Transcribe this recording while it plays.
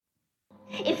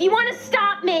If you want to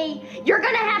stop me, you're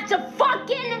gonna have to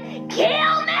fucking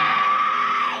kill me!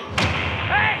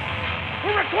 Hey!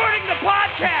 We're recording the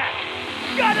podcast!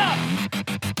 Shut up!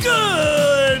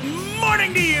 Good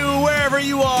morning to you, wherever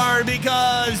you are,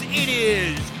 because it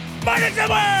is Minus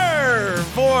Somewhere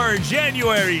for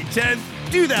January 10th,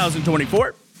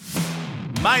 2024.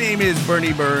 My name is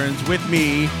Burnie Burns. With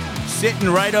me, sitting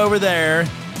right over there,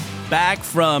 back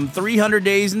from 300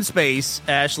 Days in Space,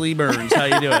 Ashley Burns. How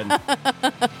you doing?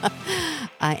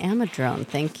 I am a drone,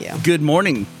 thank you. Good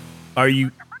morning. Are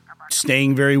you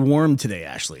staying very warm today,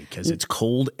 Ashley? Because it's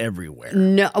cold everywhere.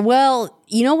 No, well,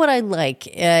 you know what I like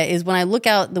is when I look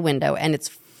out the window and it's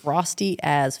frosty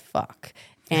as fuck.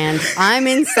 And I'm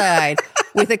inside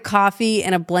with a coffee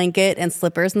and a blanket and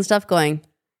slippers and stuff going,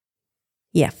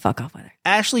 yeah, fuck off weather.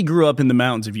 Ashley grew up in the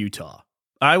mountains of Utah.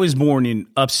 I was born in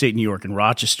upstate New York in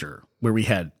Rochester, where we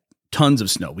had tons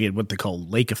of snow. We had what they call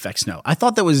lake effect snow. I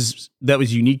thought that was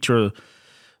unique to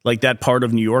like that part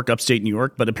of New York, upstate New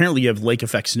York, but apparently you have lake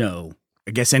effect snow,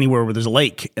 I guess anywhere where there's a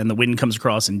lake and the wind comes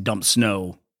across and dumps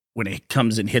snow when it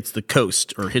comes and hits the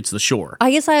coast or hits the shore.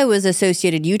 I guess I always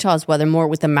associated Utah's weather more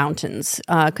with the mountains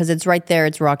because it's right there.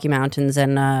 It's Rocky Mountains,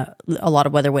 and a lot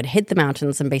of weather would hit the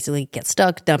mountains and basically get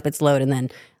stuck, dump its load, and then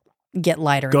get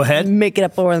lighter. Go ahead. Make it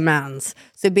up over the mountains.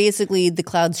 So basically the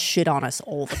clouds shit on us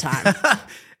all the time.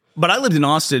 But I lived in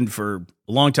Austin for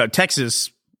a long time.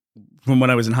 Texas, from when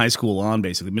I was in high school on,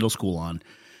 basically middle school on.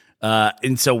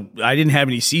 And so I didn't have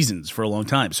any seasons for a long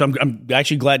time. So I'm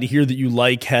actually glad to hear that you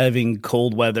like having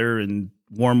cold weather and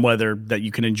warm weather, that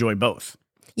you can enjoy both.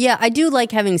 Yeah, I do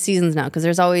like having seasons now because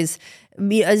there's always,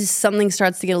 as something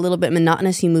starts to get a little bit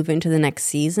monotonous, you move into the next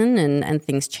season and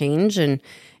things change, and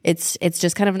it's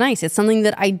just kind of nice. It's something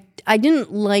that I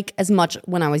didn't like as much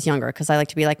when I was younger because I like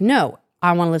to be like, no,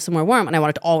 I want to live somewhere warm and I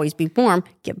want it to always be warm,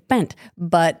 get bent.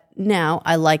 But now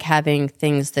I like having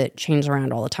things that change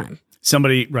around all the time.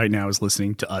 Somebody right now is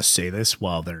listening to us say this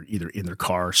while they're either in their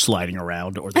car sliding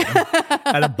around or they're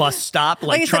at a bus stop,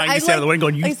 like trying to stay out of the way and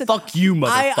going, fuck you,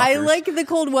 motherfuckers. I like the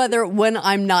cold weather when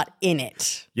I'm not in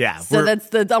it. Yeah. So I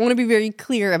want to be very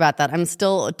clear about that. I'm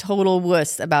still a total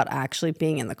wuss about actually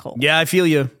being in the cold. Yeah, I feel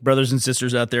you, brothers and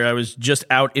sisters out there. I was just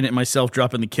out in it myself,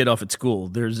 dropping the kid off at school.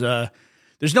 There's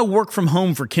no work from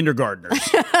home for kindergartners.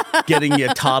 Getting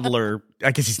a toddler,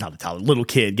 I guess he's not a toddler, little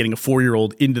kid, getting a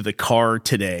 4-year-old into the car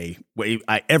today.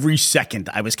 Every second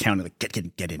I was counting, like, get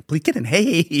in, please get in.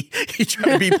 Hey, you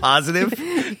try to be positive.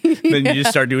 Then you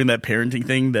just start doing that parenting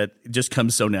thing that just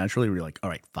comes so naturally. Where you're like, all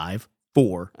right, 5,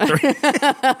 4, 3.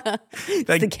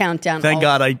 It's the countdown. Thank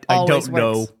God I don't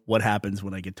know works. what happens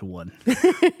when I get to 1.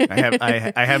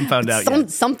 I haven't found out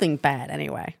yet. Something bad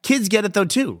anyway. Kids get it though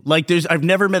too. Like I've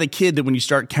never met a kid that when you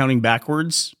start counting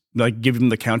backwards, like give them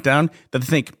the countdown, that they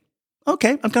think,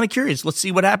 okay, I'm kind of curious. Let's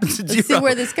see what happens at 0. Let's see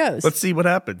where this goes. Let's see what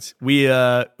happens.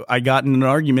 I got in an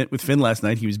argument with Finn last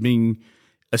night. He was being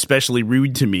especially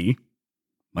rude to me.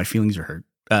 My feelings are hurt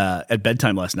at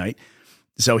bedtime last night.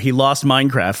 So he lost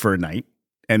Minecraft for a night,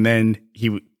 and then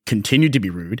he continued to be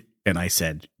rude. And I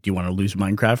said, do you want to lose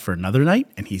Minecraft for another night?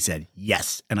 And he said,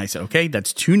 yes. And I said, okay,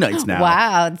 that's 2 nights now.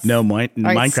 Wow.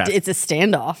 Minecraft. It's a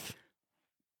standoff.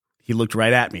 He looked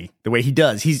right at me the way he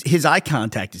does. His eye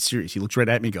contact is serious. He looks right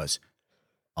at me and goes,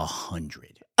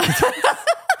 100.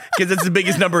 Because that's the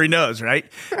biggest number he knows, right?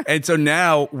 And so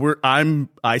now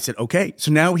I said, okay,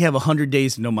 so now we have 100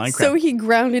 days of no Minecraft. So he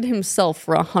grounded himself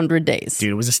for 100 days.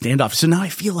 Dude, it was a standoff. So now I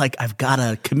feel like I've got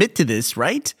to commit to this,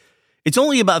 right? It's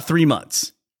only about 3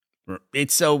 months.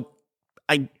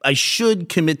 I should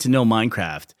commit to no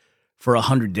Minecraft for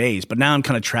 100 days, but now I'm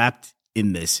kind of trapped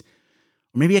in this.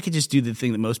 Or maybe I could just do the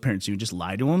thing that most parents do, just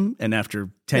lie to him, and after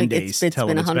 10 days, tell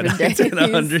him it's been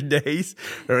 100 days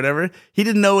or whatever. He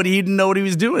didn't know what he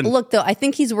was doing. Look, though, I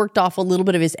think he's worked off a little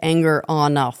bit of his anger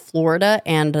on Florida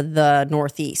and the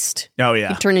Northeast. Oh yeah,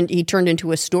 he turned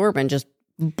into a storm and just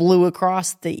blew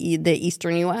across the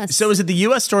eastern U.S. So is it the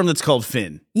U.S. storm that's called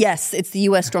Finn? Yes, it's the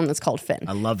U.S. storm that's called Finn.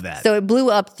 I love that. So it blew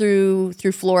up through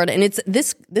Florida, and it's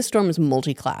this storm is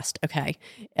multi-classed. Okay,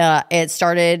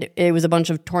 it was a bunch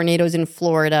of tornadoes in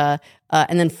Florida,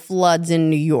 and then floods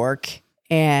in New York,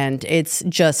 and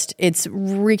it's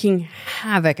wreaking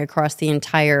havoc across the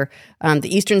entire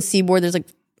the eastern seaboard. There's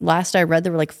last I read,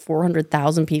 there were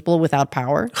 400,000 people without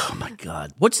power. Oh my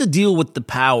God, what's the deal with the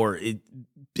power?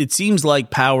 It seems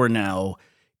like power now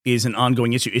is an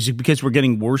ongoing issue. Is it because we're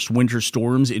getting worse winter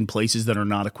storms in places that are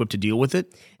not equipped to deal with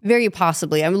it? Very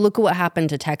possibly. I mean, look at what happened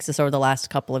to Texas over the last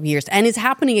couple of years, and it's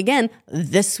happening again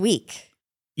this week.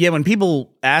 Yeah, when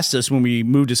people asked us when we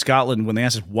moved to Scotland, when they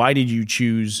asked us, why did you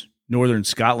choose northern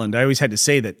Scotland, I always had to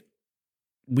say that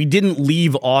we didn't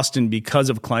leave Austin because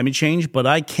of climate change, but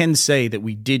I can say that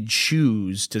we did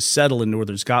choose to settle in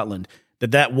northern Scotland,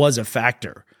 that was a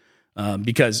factor.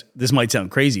 Because this might sound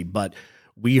crazy, but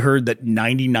we heard that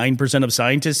 99% of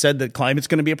scientists said that climate's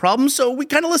going to be a problem, so we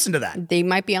kind of listened to that. They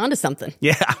might be onto something.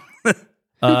 Yeah.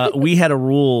 We had a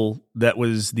rule that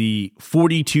was the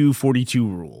 42-42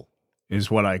 rule,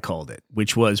 is what I called it,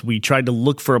 which was we tried to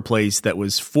look for a place that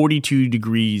was 42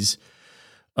 degrees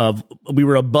we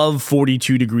were above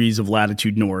 42 degrees of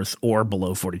latitude north or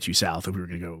below 42 south if we were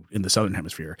going to go in the southern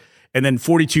hemisphere, and then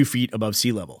 42 feet above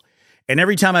sea level. And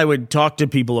every time I would talk to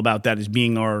people about that as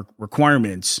being our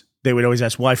requirements, they would always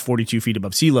ask, why 42 feet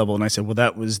above sea level? And I said, well,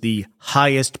 that was the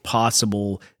highest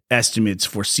possible estimates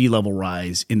for sea level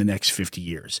rise in the next 50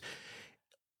 years.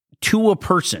 To a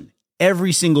person,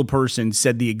 every single person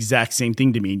said the exact same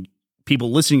thing to me.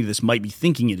 People listening to this might be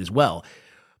thinking it as well.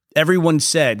 Everyone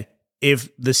said,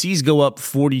 if the seas go up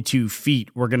 42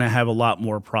 feet, we're going to have a lot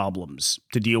more problems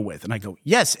to deal with. And I go,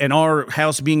 yes. And our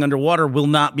house being underwater will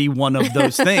not be one of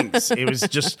those things.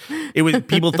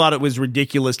 People thought it was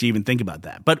ridiculous to even think about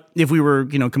that. But if we were,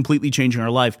 completely changing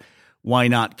our life, why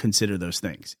not consider those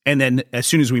things? And then as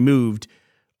soon as we moved,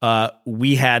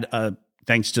 we had,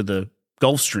 thanks to the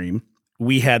Gulf Stream,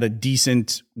 we had a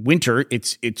decent winter.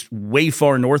 It's way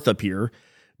far north up here,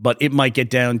 but it might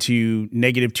get down to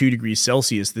 -2 degrees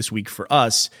Celsius this week for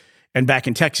us. And back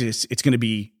in Texas, it's going to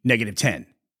be -10.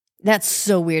 That's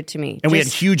so weird to me. And we had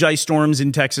huge ice storms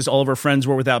in Texas. All of our friends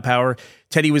were without power.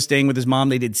 Teddy was staying with his mom.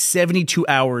 They did 72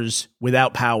 hours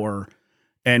without power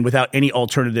and without any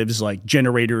alternatives like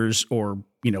generators or,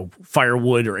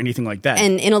 firewood or anything like that.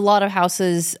 And in a lot of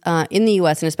houses in the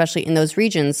U.S., and especially in those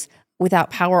regions,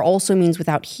 without power also means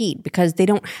without heat because they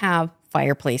don't have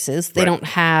fireplaces. They don't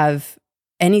have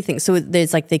anything. So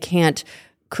it's like they can't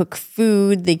cook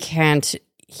food. They can't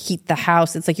heat the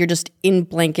house. It's like you're just in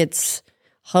blankets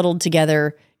huddled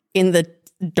together in the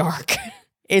dark.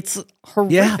 It's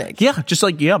horrific. Yeah. Just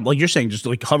like you're saying, just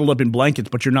like huddled up in blankets,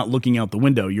 but you're not looking out the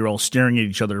window. You're all staring at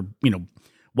each other,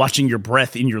 watching your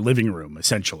breath in your living room,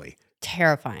 essentially.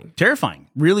 Terrifying.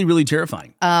 Really, really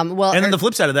terrifying. And then the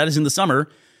flip side of that is in the summer,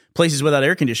 places without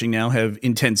air conditioning now have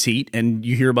intense heat, and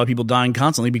you hear about people dying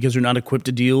constantly because they're not equipped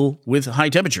to deal with high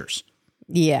temperatures.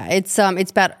 Yeah, it's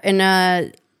bad.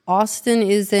 And Austin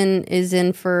is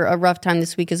in for a rough time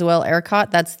this week as well.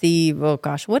 ERCOT, that's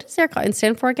what does ERCOT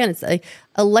stand for again? It's the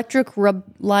Electric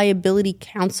Reliability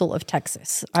Council of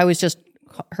Texas. I was just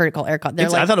heard it called ERCOT.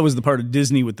 I thought it was the part of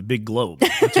Disney with the big globe.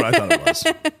 That's what I thought it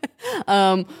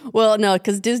was. Well, no,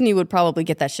 because Disney would probably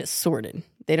get that shit sorted.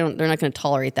 They're not going to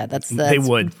tolerate that. They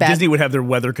would. Bad. Disney would have their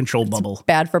weather control bubble.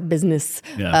 Bad for business.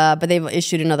 Yeah. But they've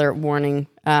issued another warning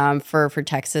for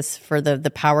Texas for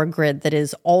the power grid that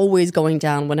is always going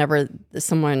down whenever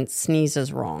someone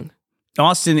sneezes wrong.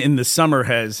 Austin in the summer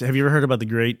have you ever heard about the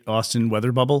great Austin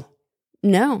weather bubble?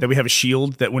 No. That we have a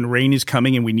shield that when rain is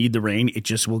coming and we need the rain, it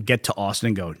just will get to Austin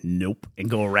and go, nope, and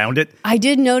go around it. I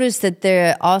did notice that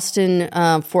the Austin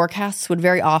forecasts would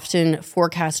very often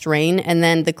forecast rain, and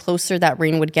then the closer that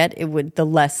rain would get, the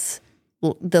less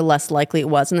likely it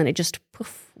was, and then it just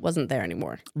wasn't there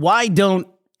anymore. Why don't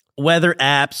weather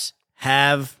apps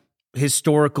have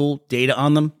historical data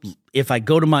on them? If I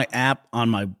go to my app on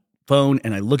my phone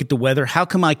and I look at the weather, how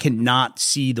come I cannot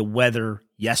see the weather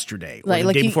yesterday or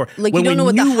the day before? Like you don't know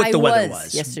what the high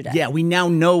was yesterday. Yeah, we now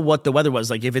know what the weather was.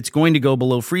 Like if it's going to go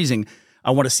below freezing,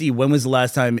 I want to see when was the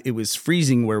last time it was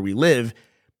freezing where we live.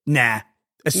 Nah.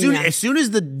 As soon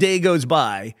as the day goes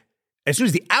by, as soon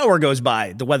as the hour goes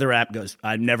by, the weather app goes,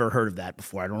 I've never heard of that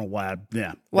before. I don't know why.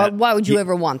 Why would you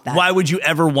ever want that? Why would you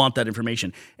ever want that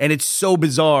information? And it's so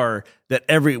bizarre that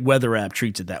every weather app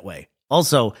treats it that way.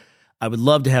 Also, I would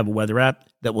love to have a weather app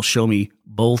that will show me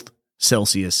both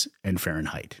Celsius and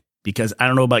Fahrenheit, because I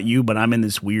don't know about you, but I'm in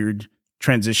this weird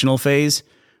transitional phase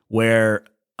where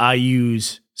I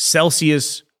use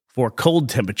Celsius for cold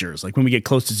temperatures. Like when we get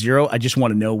close to zero, I just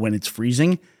want to know when it's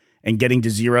freezing, and getting to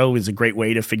zero is a great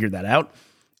way to figure that out.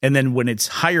 And then when it's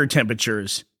higher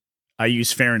temperatures, I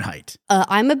use Fahrenheit.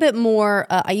 I'm a bit more,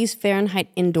 I use Fahrenheit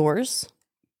indoors.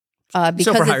 Because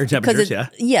so for higher temperatures, yeah.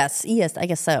 Yes, I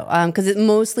guess so. Because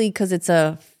it's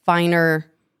a finer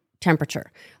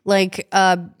temperature. Like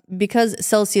because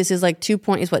Celsius is like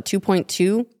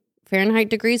 2.2 Fahrenheit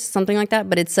degrees, something like that.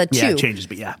 But it's a 2. Yeah, it changes,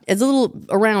 but yeah, it's a little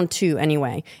around 2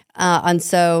 anyway. And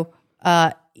so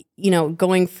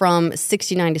going from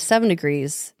 69 to 7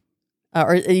 degrees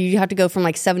or you have to go from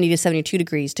like 70 to 72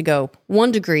 degrees to go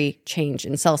 1 degree change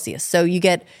in Celsius. So you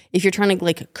get, if you're trying to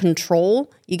like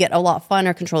control, you get a lot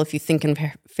finer control if you think in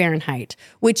Fahrenheit,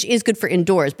 which is good for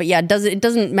indoors. But yeah, it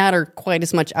doesn't matter quite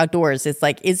as much outdoors. It's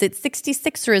like, is it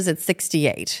 66 or is it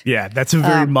 68? Yeah, that's a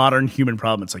very modern human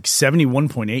problem. It's like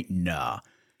 71.8? Nah.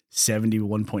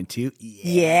 71.2?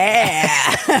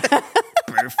 Yeah.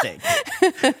 Perfect.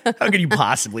 How could you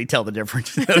possibly tell the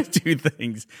difference in those two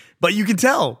things? But you can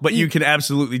tell. But you can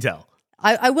absolutely tell.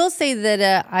 I will say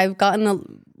that I've gotten a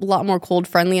lot more cold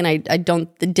friendly, and I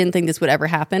didn't think this would ever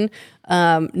happen.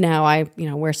 Now I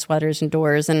wear sweaters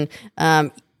indoors, and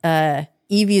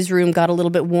Evie's room got a little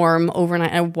bit warm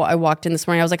overnight. I walked in this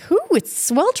morning. I was like, "Ooh, it's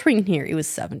sweltering here." It was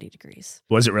 70 degrees.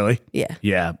 Was it really? Yeah.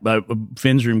 Yeah.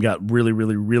 Finn's room got really,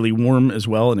 really, really warm as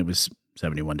well, and it was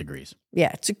 71 degrees.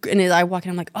 Yeah. And I walk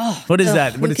in, I'm like, oh. What is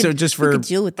that? So just for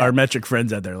deal with that. Our metric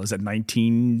friends out there, was that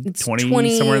 19, It's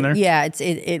 20, somewhere in there? Yeah,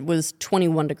 it was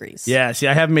 21 degrees. Yeah, see,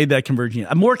 I haven't made that conversion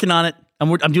yet. I'm working on it.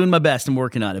 I'm doing my best. I'm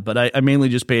working on it. But I mainly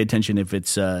just pay attention if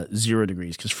it's 0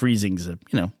 degrees, because freezing's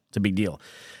it's a big deal.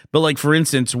 But like, for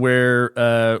instance,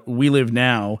 where we live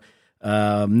now,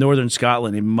 northern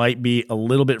Scotland, it might be a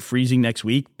little bit freezing next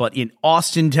week. But in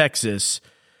Austin, Texas,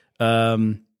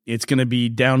 it's going to be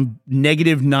down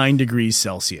 -9 degrees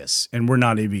Celsius. And we're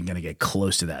not even going to get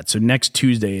close to that. So next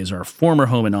Tuesday is our former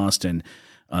home in Austin.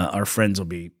 Our friends will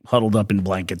be huddled up in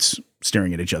blankets,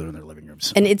 staring at each other in their living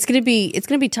rooms. And it's gonna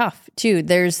be tough too.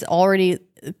 There's already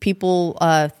people,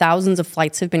 thousands of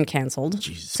flights have been canceled.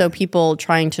 So people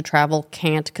trying to travel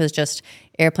can't, because just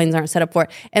airplanes aren't set up for it.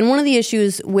 And one of the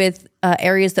issues with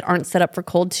areas that aren't set up for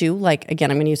cold too, like, again,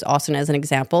 I'm going to use Austin as an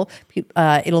example.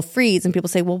 It'll freeze, and people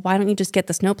say, well, why don't you just get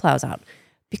the snowplows out?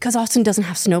 Because Austin doesn't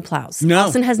have snowplows. No.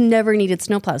 Austin has never needed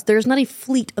snowplows. There's not a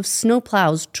fleet of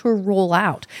snowplows to roll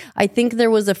out. I think there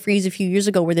was a freeze a few years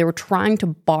ago where they were trying to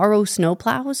borrow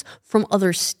snowplows from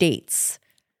other states.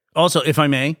 Also, if I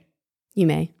may, You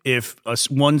may. if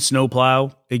one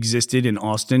snowplow existed in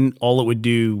Austin, all it would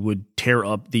do would tear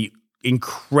up the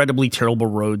incredibly terrible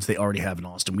roads they already have in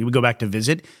Austin. We would go back to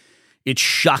visit. It's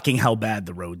shocking how bad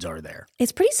the roads are there.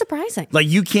 It's pretty surprising. Like,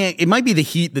 you can't, it might be the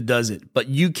heat that does it, but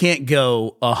you can't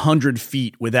go 100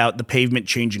 feet without the pavement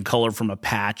changing color from a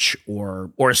patch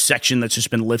or a section that's just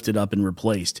been lifted up and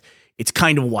replaced. It's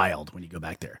kind of wild when you go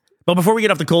back there. But before we get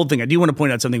off the cold thing, I do want to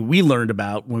point out something we learned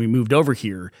about when we moved over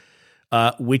here,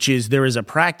 which is there is a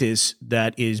practice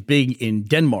that is big in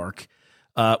Denmark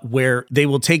where they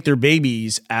will take their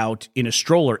babies out in a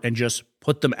stroller and just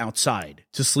put them outside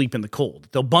to sleep in the cold.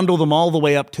 They'll bundle them all the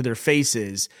way up to their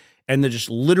faces, and they'll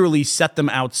just literally set them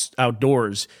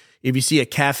outdoors. If you see a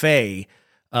cafe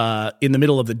in the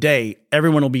middle of the day,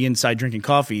 everyone will be inside drinking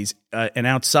coffees, and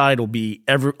outside will be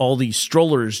all these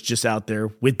strollers just out there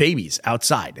with babies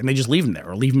outside, and they just leave them there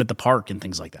or leave them at the park and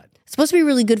things like that. It's supposed to be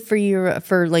really good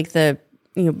for like the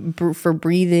for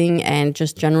breathing and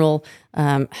just general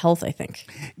health, I think.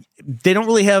 They don't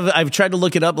really have, I've tried to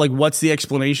look it up, like what's the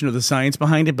explanation or the science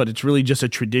behind it, but it's really just a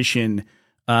tradition.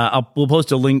 We'll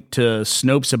post a link to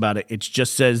Snopes about it. It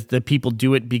just says that people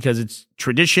do it because it's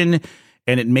tradition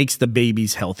and it makes the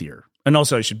babies healthier. And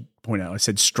also, I should point out, I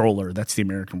said stroller. That's the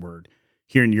American word.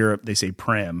 Here in Europe, they say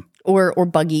pram. Or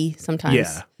buggy sometimes.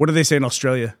 Yeah. What do they say in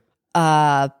Australia?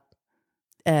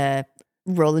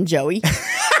 Rolling Joey.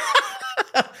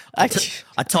 A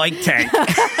toy tank.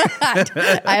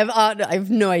 I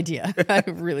have no idea. I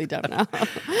really don't know.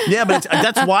 Yeah, but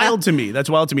that's wild to me. That's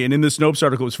wild to me. And in the Snopes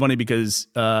article, it was funny because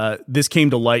this came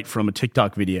to light from a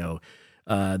TikTok video.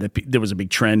 There was a big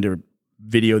trend or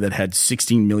video that had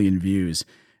 16 million views.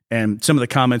 And some of the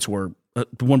comments were,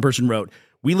 one person wrote,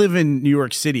 "We live in New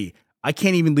York City. I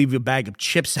can't even leave a bag of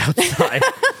chips outside."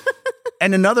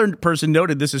 And another person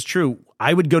noted, this is true,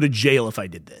 "I would go to jail if I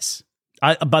did this."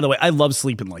 By the way, I love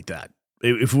sleeping like that.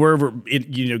 If we're ever,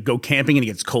 go camping and it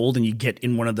gets cold and you get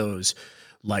in one of those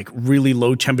like really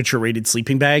low temperature rated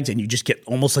sleeping bags and you just get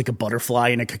almost like a butterfly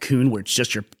in a cocoon where it's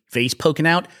just your face poking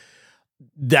out,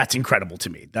 that's incredible to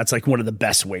me. That's like one of the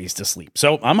best ways to sleep.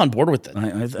 So I'm on board with it.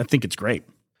 I think it's great.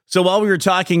 So while we were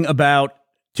talking about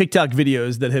TikTok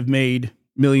videos that have made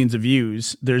millions of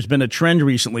views, there's been a trend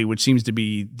recently, which seems to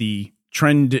be the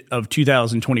trend of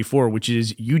 2024, which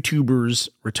is YouTubers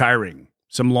retiring.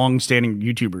 Some long-standing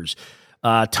YouTubers.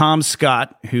 Tom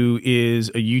Scott, who is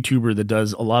a YouTuber that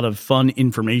does a lot of fun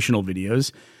informational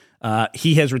videos,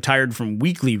 he has retired from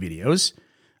weekly videos.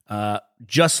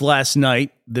 Just last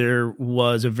night, there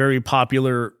was a very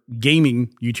popular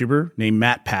gaming YouTuber named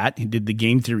Matt Pat. He did the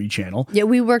Game Theory channel. Yeah,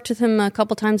 we worked with him a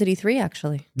couple times at E3,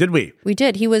 actually. Did we? We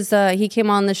did. He came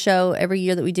on the show every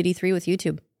year that we did E3 with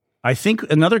YouTube. I think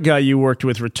another guy you worked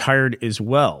with retired as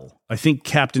well. I think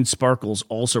Captain Sparkles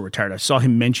also retired. I saw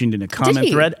him mentioned in a comment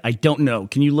thread. I don't know.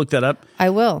 Can you look that up? I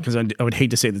will. Because I would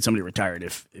hate to say that somebody retired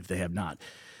if they have not.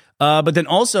 But then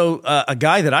also a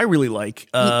guy that I really like.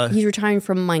 He's retiring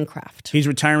from Minecraft. He's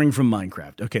retiring from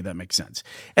Minecraft. Okay, that makes sense.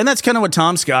 And that's kind of what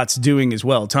Tom Scott's doing as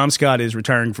well. Tom Scott is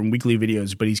retiring from weekly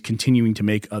videos, but he's continuing to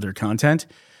make other content.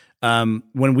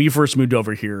 When we first moved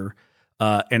over here,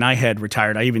 and I had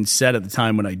retired, I even said at the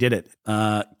time when I did it,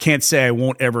 can't say I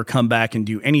won't ever come back and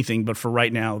do anything, but for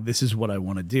right now, this is what I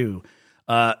want to do.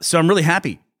 So I'm really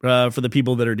happy for the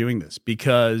people that are doing this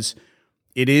because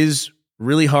it is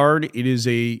really hard. It is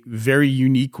a very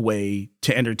unique way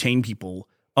to entertain people.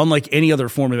 Unlike any other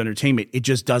form of entertainment, it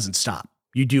just doesn't stop.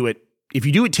 You do it. If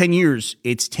you do it 10 years,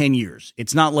 it's 10 years.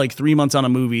 It's not like 3 months on a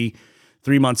movie,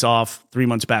 3 months off, 3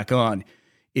 months back on.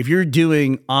 If you're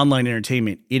doing online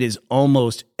entertainment, it is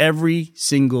almost every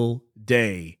single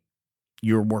day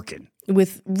you're working.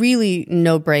 With really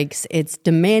no breaks. It's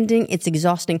demanding. It's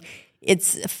exhausting.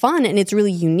 It's fun and it's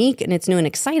really unique and it's new and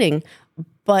exciting,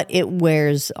 but it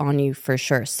wears on you for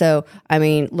sure. So, I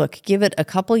mean, look, give it a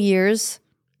couple years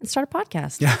and start a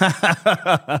podcast.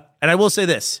 And I will say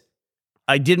this.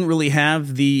 I didn't really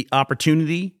have the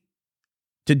opportunity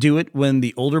to do it when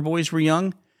the older boys were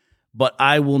young, but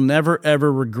I will never,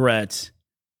 ever regret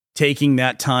taking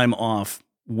that time off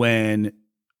when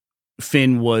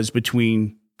Finn was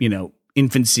between,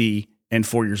 infancy and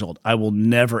 4 years old. I will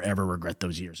never, ever regret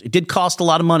those years. It did cost a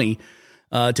lot of money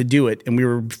to do it, and we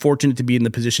were fortunate to be in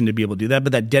the position to be able to do that,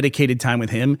 but that dedicated time with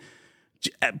him,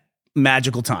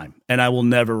 magical time, and I will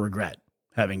never regret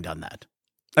having done that.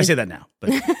 I say that now, but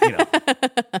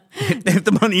if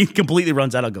the money completely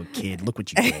runs out, I'll go, kid, look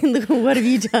what you did. What have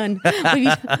you done?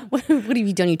 What have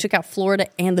you done? You took out Florida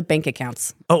and the bank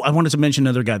accounts. Oh, I wanted to mention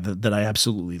another guy that I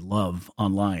absolutely love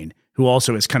online who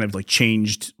also has kind of like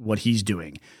changed what he's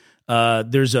doing.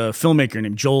 There's a filmmaker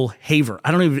named Joel Haver.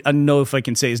 I don't even know if I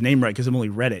can say his name right because I've only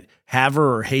read it.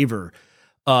 Haver or Haver.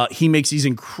 He makes these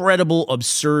incredible,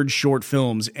 absurd short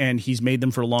films, and he's made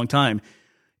them for a long time.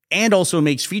 And also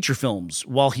makes feature films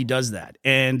while he does that.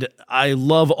 And I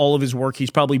love all of his work. He's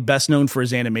probably best known for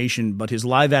his animation, but his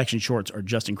live action shorts are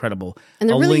just incredible. And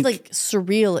they're really like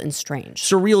surreal and strange.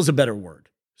 Surreal is a better word.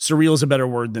 Surreal is a better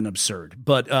word than absurd.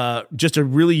 But just a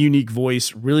really unique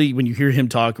voice. Really, when you hear him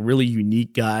talk, really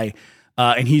unique guy.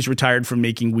 And he's retired from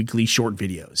making weekly short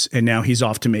videos. And now he's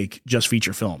off to make just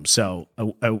feature films. So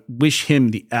I wish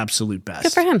him the absolute best.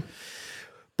 Good for him.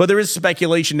 But there is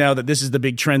speculation now that this is the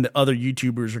big trend that other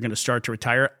YouTubers are going to start to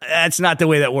retire. That's not the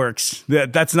way that works.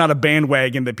 That's not a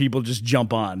bandwagon that people just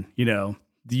jump on. The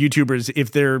YouTubers,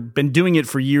 if they've been doing it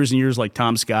for years and years like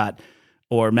Tom Scott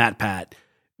or Matt Pat,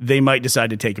 they might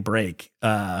decide to take a break.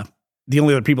 The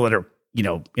only other people that are,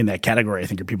 in that category, I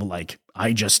think are people like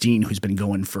iJustine, who's been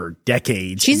going for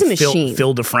decades. She's a machine.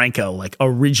 Phil DeFranco, like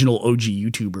original OG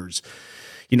YouTubers.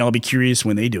 I'll be curious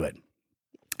when they do it.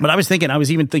 But I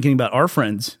was even thinking about our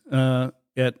friends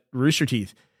at Rooster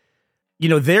Teeth.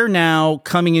 They're now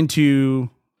coming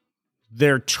into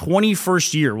their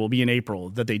 21st year, will be in April,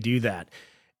 that they do that.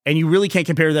 And you really can't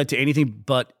compare that to anything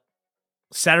but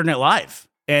Saturday Night Live.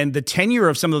 And the tenure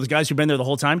of some of those guys who've been there the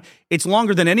whole time, it's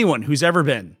longer than anyone who's ever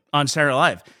been on Saturday Night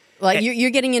Live. Like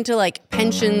you're getting into like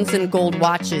pensions and gold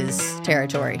watches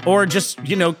territory. Or just,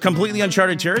 completely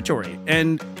uncharted territory.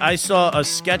 And I saw a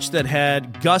sketch that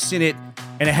had Gus in it,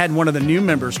 and it had one of the new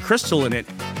members, Crystal, in it.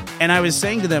 And I was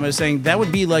saying to them, that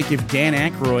would be like if Dan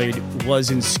Aykroyd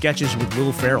was in sketches with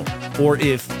Will Ferrell, or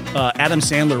if Adam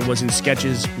Sandler was in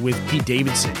sketches with Pete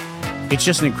Davidson. It's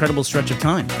just an incredible stretch of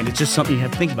time, and it's just something you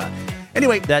have to think about.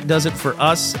 Anyway, that does it for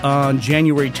us on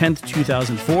January 10th,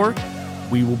 2004.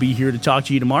 We will be here to talk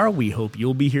to you tomorrow. We hope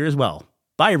you'll be here as well.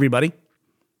 Bye, everybody.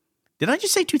 Did I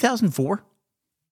just say 2004?